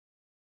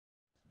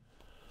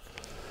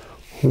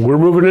We're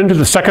moving into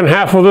the second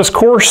half of this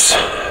course.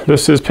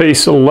 This is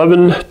page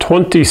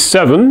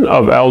 1127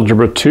 of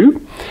Algebra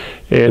 2.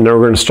 And we're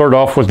going to start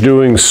off with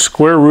doing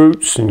square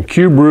roots and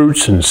cube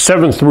roots and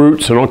seventh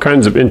roots and all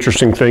kinds of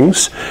interesting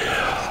things.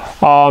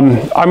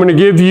 I'm going to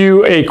give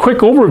you a quick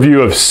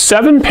overview of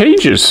 7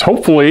 pages.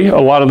 Hopefully a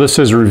lot of this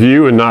is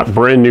review and not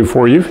brand new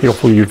for you.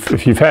 Hopefully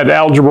if you've had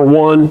Algebra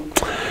 1,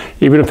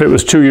 even if it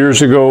was 2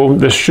 years ago,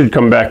 this should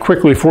come back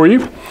quickly for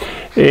you.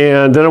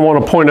 And then I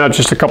want to point out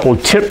just a couple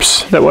of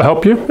tips that will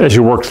help you as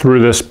you work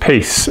through this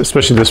pace,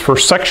 especially this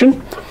first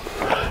section.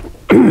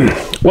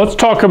 Let's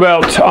talk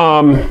about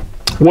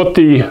what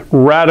the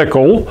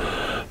radical,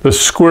 the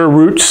square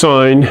root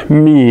sign,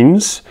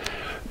 means.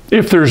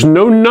 If there's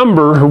no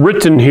number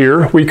written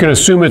here, we can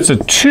assume it's a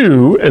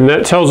 2, and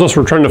that tells us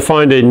we're trying to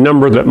find a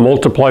number that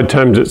multiplied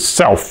times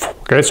itself.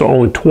 Okay, so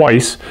only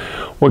twice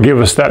will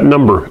give us that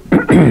number.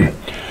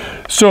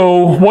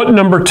 So what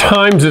number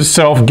times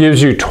itself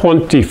gives you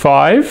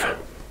 25?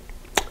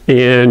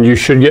 And you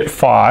should get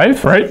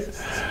 5, right?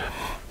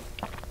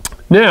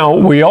 Now,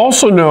 we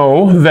also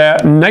know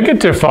that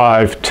negative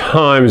 5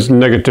 times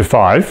negative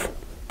 5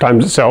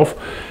 times itself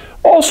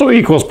also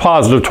equals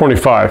positive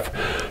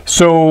 25.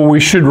 So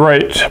we should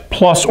write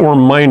plus or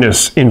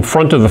minus in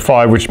front of the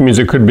 5, which means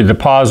it could be the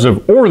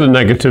positive or the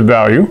negative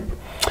value.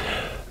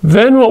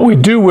 Then what we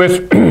do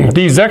with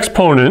these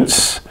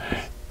exponents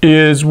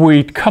is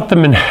we cut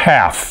them in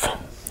half.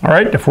 All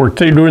right, if we're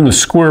doing the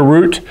square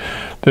root,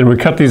 then we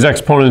cut these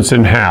exponents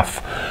in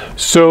half.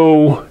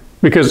 So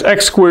because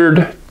x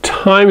squared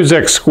times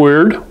x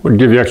squared would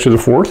give you x to the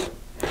 4th,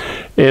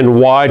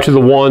 and y to the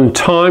 1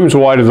 times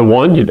y to the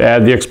 1, you'd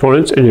add the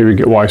exponents, and here you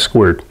get y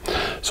squared.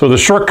 So the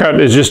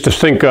shortcut is just to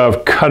think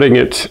of cutting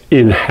it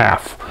in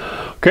half.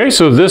 Okay,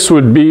 so this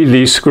would be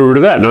the square root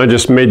of that. Now I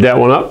just made that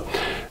one up.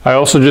 I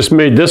also just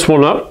made this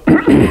one up.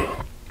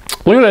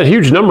 Look at that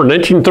huge number,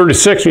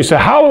 1936. You say,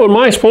 how am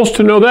I supposed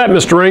to know that,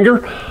 Mr. Ranger?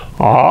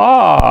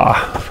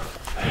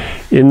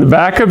 In the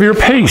back of your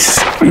pace,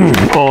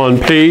 on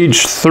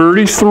page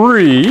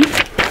 33,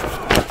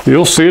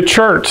 you'll see a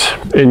chart,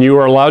 and you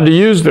are allowed to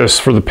use this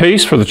for the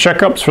pace, for the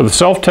checkups, for the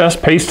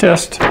self-test, pace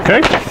test,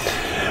 okay?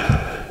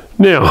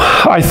 Now,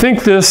 I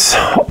think this,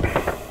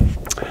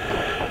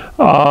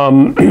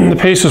 the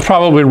pace was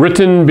probably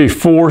written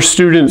before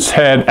students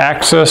had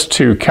access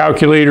to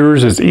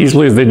calculators as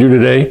easily as they do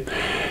today.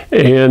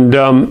 And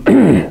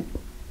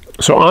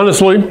so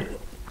honestly,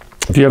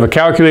 if you have a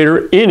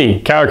calculator,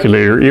 any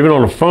calculator, even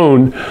on a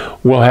phone,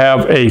 will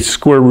have a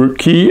square root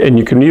key, and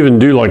you can even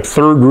do like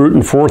third root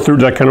and fourth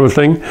root, that kind of a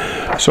thing.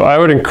 So I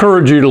would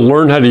encourage you to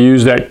learn how to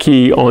use that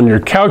key on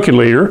your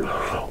calculator,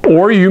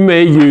 or you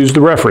may use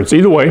the reference.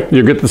 Either way,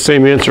 you'll get the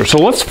same answer. So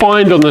let's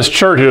find on this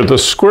chart here the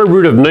square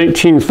root of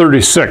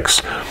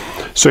 1936.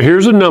 So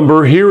here's a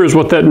number. Here is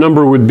what that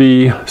number would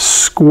be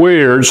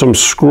squared. So I'm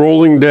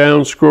scrolling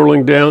down,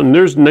 and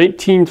there's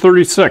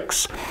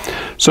 1936.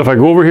 So if I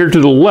go over here to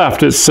the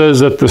left, it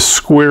says that the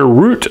square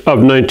root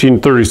of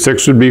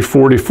 1936 would be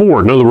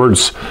 44. In other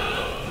words,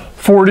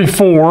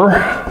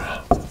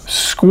 44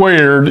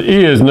 squared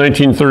is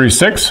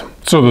 1936.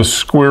 So the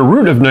square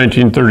root of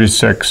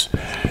 1936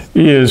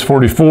 is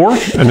 44,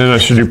 and then I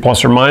should do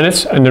plus or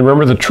minus. And then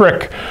remember, the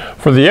trick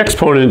for the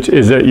exponent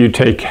is that you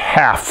take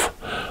half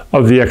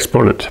of the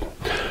exponent.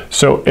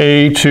 So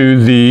a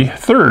to the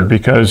third,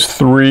 because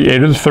a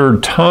to the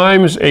third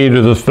times a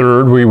to the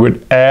third, we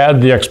would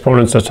add the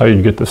exponents. That's how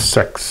you get the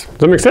 6. Does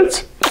that make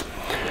sense?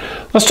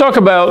 Let's talk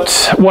about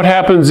what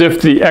happens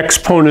if the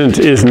exponent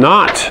is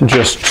not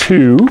just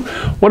 2.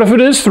 What if it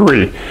is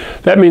 3?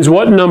 That means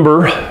what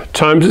number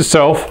times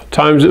itself,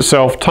 times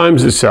itself,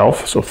 times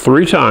itself, so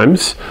 3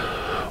 times,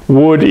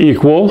 would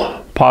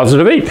equal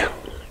positive 8.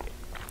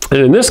 And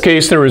in this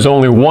case, there is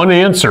only one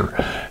answer,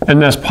 and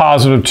that's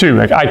positive 2.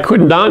 Like, I could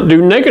not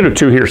do negative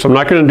 2 here, so I'm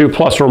not going to do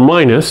plus or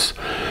minus,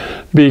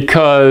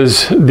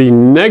 because the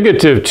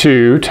negative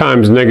 2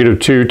 times negative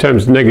 2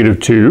 times negative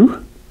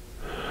 2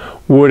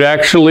 would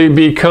actually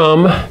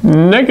become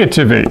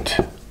negative 8.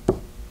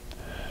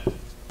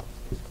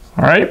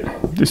 All right,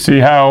 you see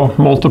how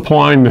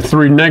multiplying the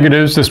 3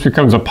 negatives, this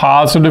becomes a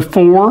positive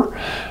 4,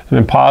 and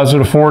then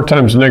positive 4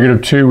 times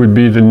negative 2 would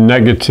be the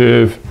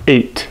negative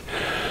 8.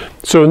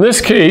 So in this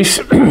case,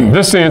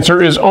 this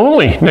answer is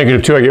only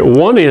negative 2. I get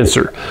one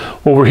answer.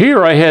 Over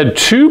here, I had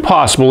 2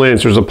 possible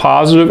answers, a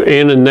positive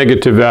and a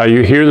negative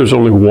value. Here, there's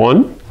only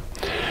 1.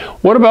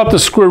 What about the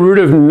square root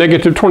of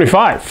negative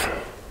 25?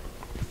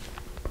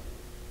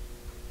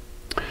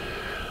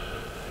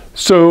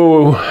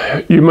 So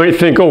you might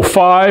think, oh,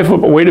 5,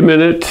 but wait a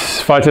minute,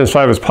 5 times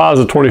 5 is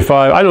positive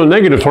 25. I know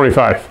negative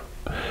 25.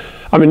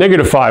 I mean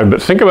negative 5, but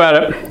think about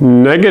it.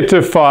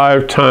 Negative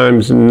 5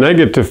 times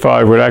negative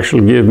 5 would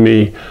actually give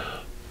me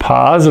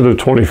positive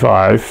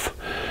 25.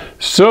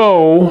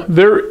 So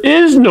there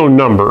is no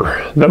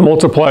number that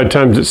multiplied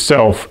times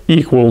itself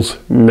equals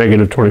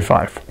negative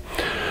 25.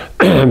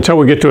 Until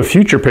we get to a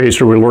future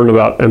pace where we learn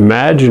about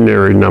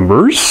imaginary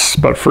numbers.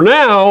 But for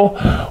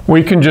now,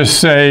 we can just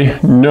say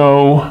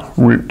no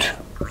root.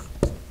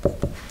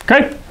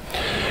 Okay?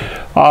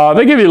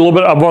 They give you a little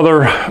bit of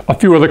a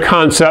few other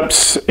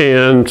concepts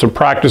and some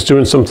practice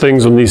doing some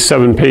things on these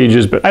 7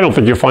 pages, but I don't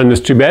think you'll find this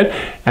too bad.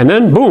 And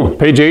then boom,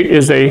 page 8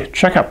 is a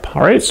checkup.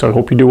 All right, so I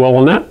hope you do well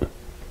on that.